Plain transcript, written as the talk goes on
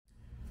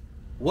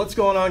What's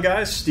going on,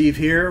 guys? Steve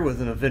here with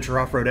an Adventure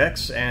Off-Road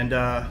X, and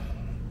got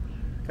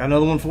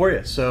another one for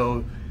you.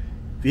 So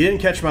if you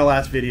didn't catch my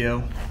last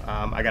video,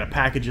 I got a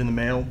package in the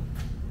mail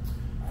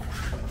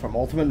from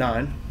Ultimate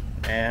 9,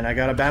 and I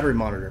got a battery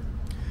monitor.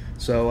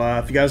 So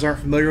if you guys aren't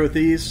familiar with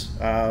these,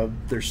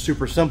 they're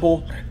super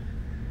simple.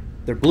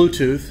 They're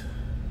Bluetooth.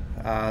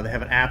 They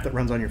have an app that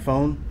runs on your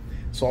phone.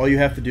 So all you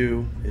have to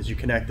do is you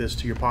connect this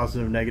to your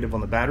positive and negative on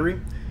the battery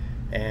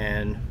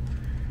and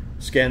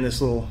scan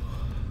this little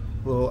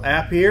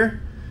app here,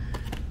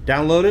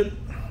 download it,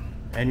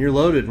 and you're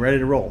loaded and ready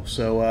to roll.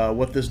 So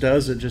what this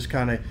does, it just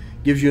kind of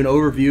gives you an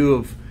overview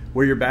of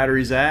where your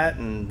battery's at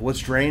and what's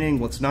draining,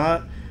 what's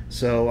not.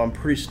 So I'm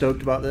pretty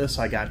stoked about this.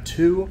 I got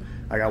two.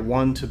 I got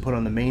one to put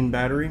on the main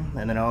battery,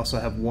 and then I also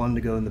have one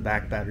to go in the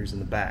back batteries in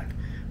the back.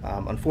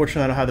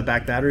 Unfortunately, I don't have the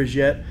back batteries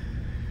yet,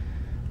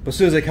 but as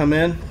soon as they come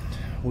in,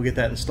 we'll get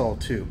that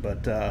installed too.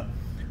 But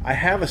I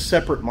have a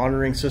separate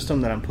monitoring system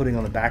that I'm putting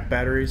on the back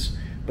batteries.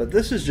 But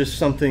this is just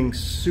something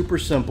super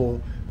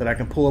simple that I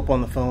can pull up on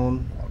the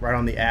phone, right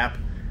on the app,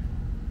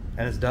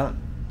 and it's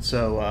done.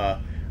 So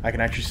I can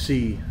actually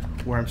see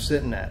where I'm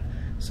sitting at.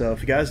 So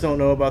if you guys don't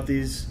know about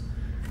these,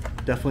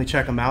 definitely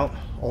check them out,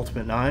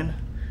 Ultimate 9.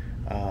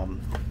 You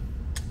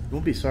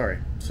won't be sorry.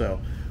 So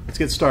let's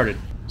get started.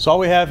 So all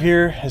we have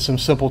here is some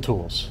simple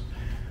tools.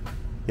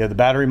 You have the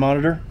battery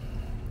monitor.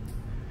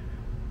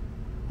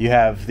 You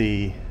have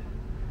the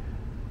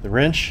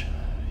wrench.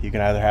 You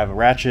can either have a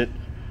ratchet,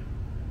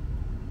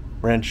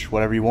 wrench,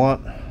 whatever you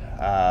want.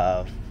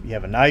 You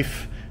have a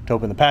knife to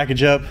open the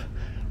package up,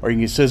 or you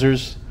can use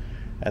scissors.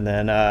 And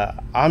then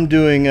I'm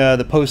doing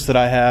the post that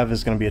I have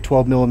is going to be a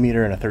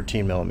 12mm and a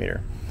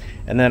 13mm.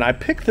 And then I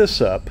picked this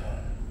up.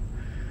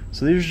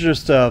 So these are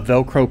just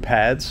Velcro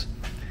pads.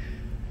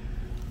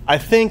 I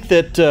think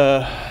that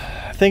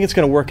it's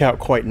going to work out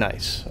quite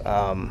nice.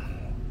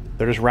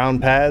 They're just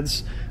round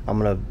pads. I'm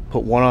going to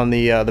put one on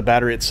the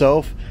battery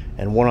itself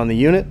and one on the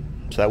unit,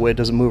 so that way it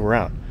doesn't move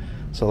around.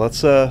 So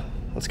let's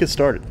get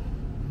started.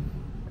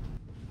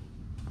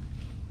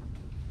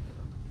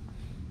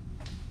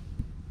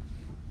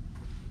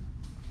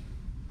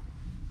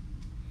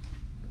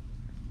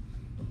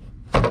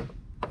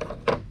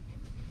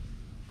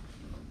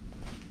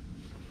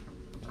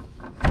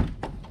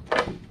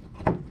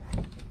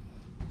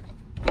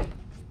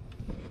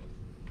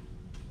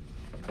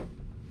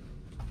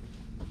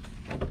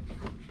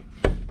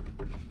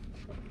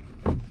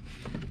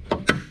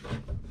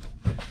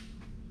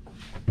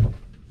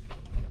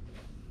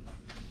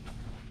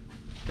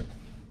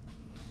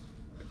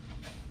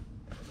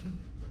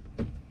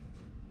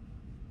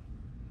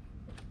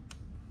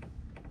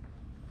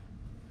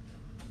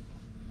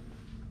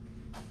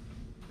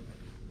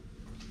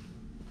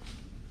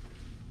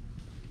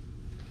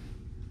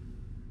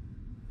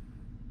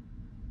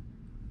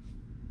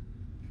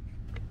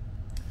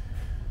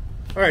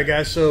 Alright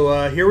guys,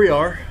 so here we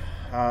are.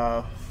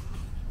 Got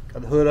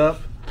the hood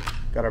up,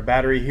 got our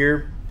battery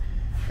here,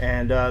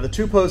 and the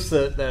two posts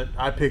that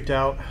I picked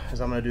out is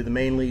I'm going to do the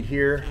main lead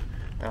here,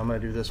 and I'm going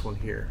to do this one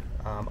here.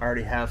 I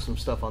already have some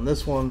stuff on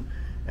this one,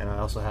 and I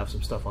also have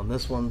some stuff on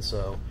this one,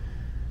 so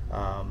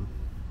I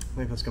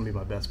think that's going to be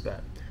my best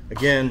bet.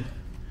 Again,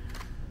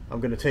 I'm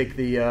going to take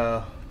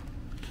the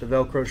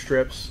Velcro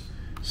strips,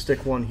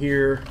 stick one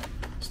here,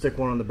 stick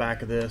one on the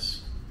back of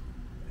this,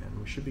 and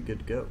we should be good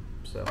to go.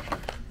 So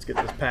let's get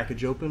this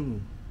package open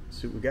and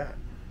see what we got.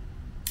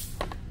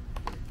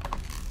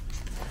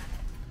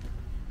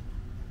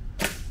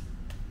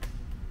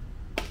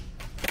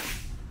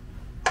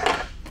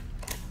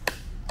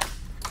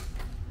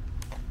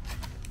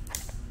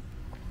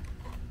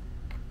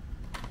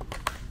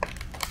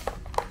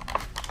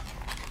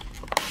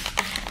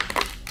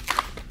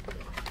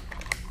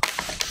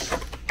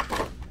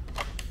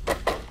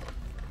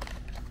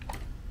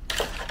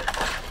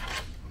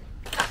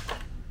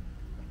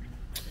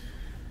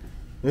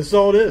 This is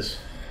all it is.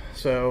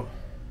 So,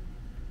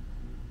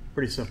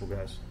 pretty simple,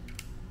 guys.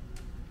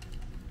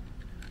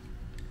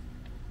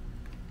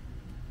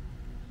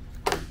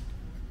 I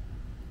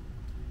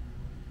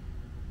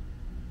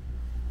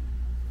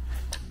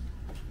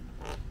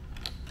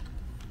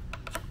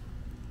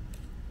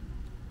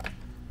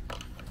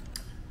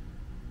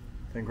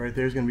think right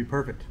there is going to be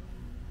perfect.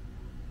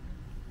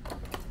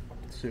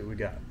 Let's see what we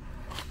got.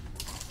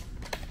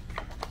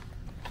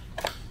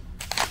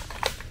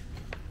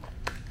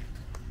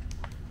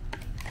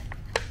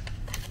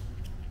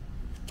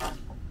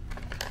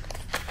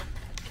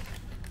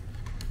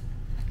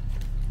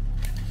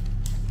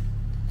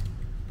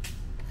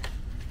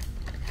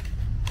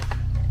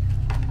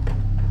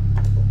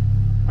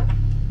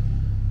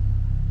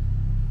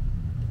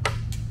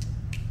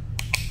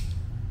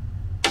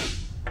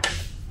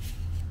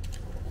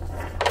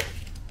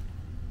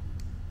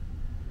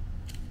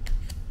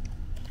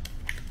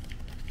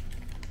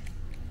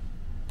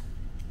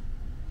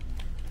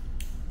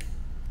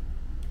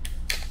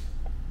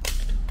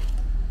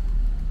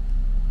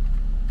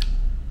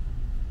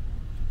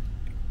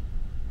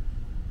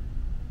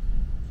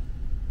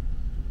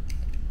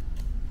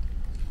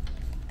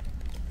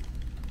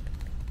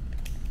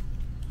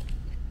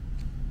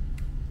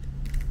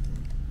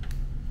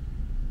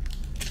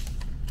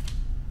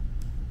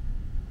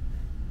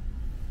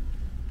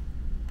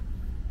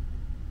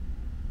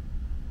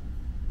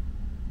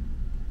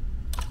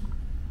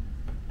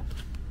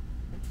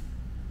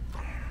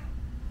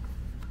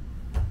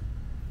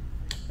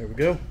 There we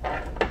go.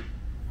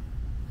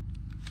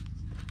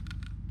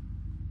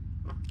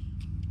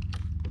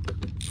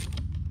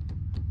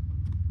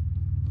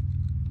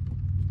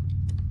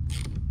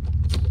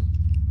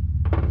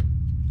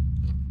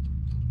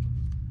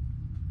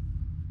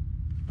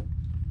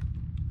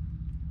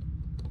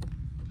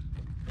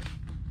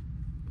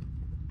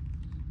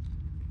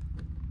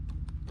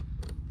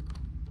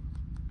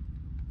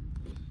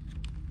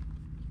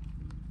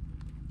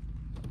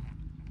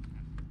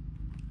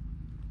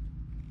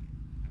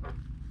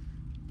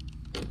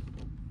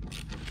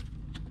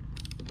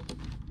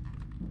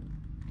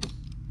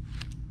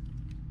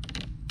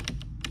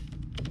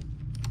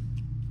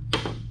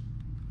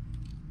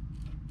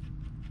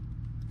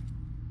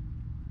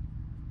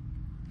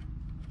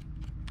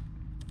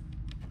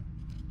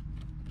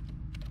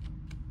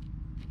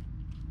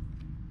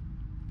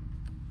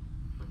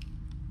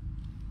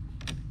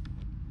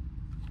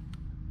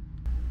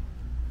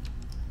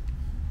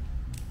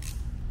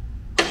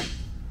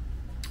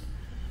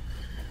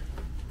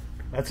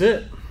 That's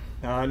it.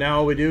 Now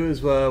all we do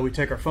is we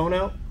take our phone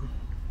out.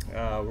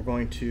 We're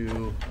going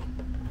to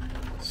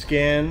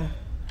scan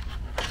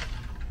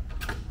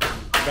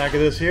the back of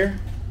this here,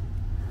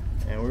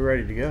 and we're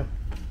ready to go.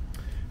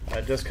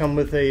 It does come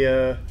with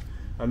a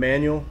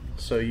manual,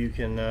 so you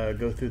can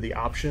go through the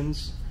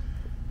options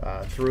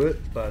through it,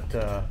 but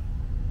I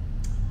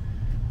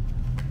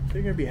think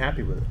you're gonna be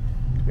happy with it,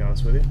 to be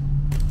honest with you.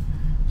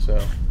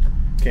 So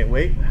can't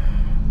wait.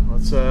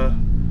 Let's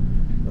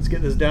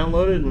get this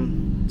downloaded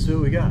and see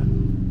what we got.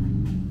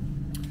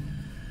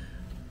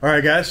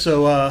 Alright guys,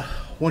 so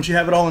once you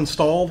have it all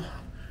installed,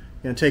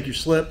 you're going to take your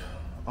slip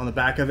on the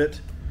back of it.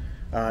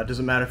 It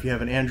doesn't matter if you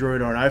have an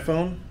Android or an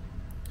iPhone.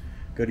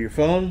 Go to your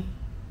phone.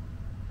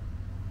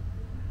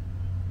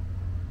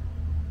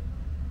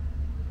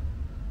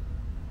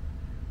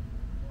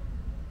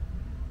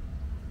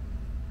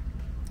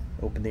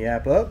 Open the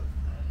app up.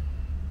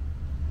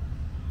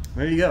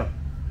 There you go.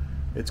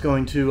 It's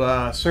going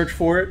to search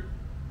for it.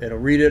 It'll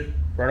read it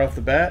right off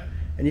the bat.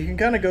 And you can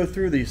kind of go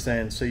through these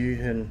things, so you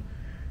can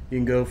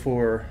go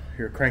for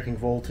your cranking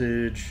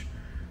voltage.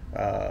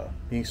 You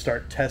can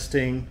start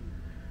testing.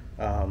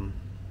 It's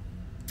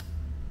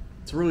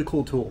a really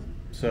cool tool.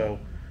 So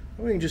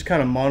we can just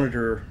kind of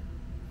monitor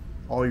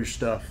all your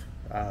stuff.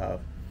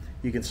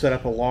 You can set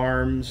up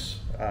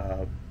alarms.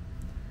 I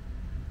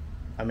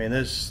mean,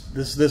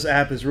 this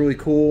app is really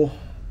cool.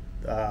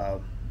 I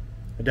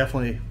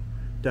definitely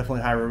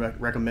highly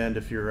recommend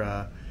if you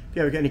have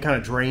any kind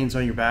of drains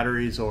on your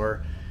batteries,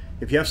 or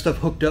if you have stuff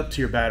hooked up to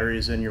your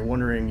batteries and you're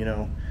wondering, you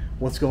know,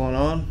 what's going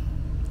on.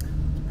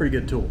 It's a pretty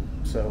good tool.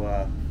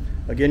 So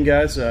again,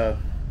 guys,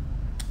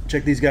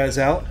 check these guys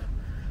out.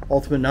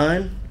 Ultimate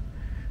 9.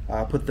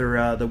 I'll put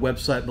their the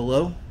website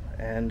below,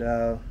 and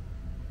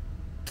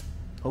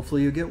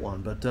hopefully you get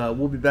one. But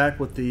we'll be back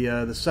with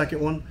the second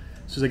one.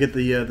 As soon as I get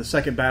the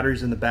second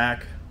batteries in the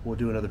back, we'll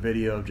do another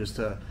video of just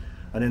an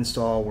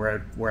install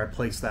where I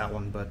place that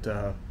one. But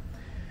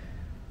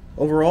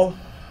overall,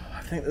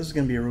 I think this is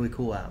going to be a really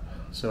cool app.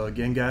 So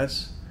again,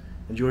 guys,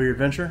 enjoy your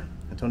adventure.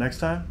 Until next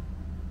time,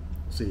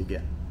 see you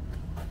again.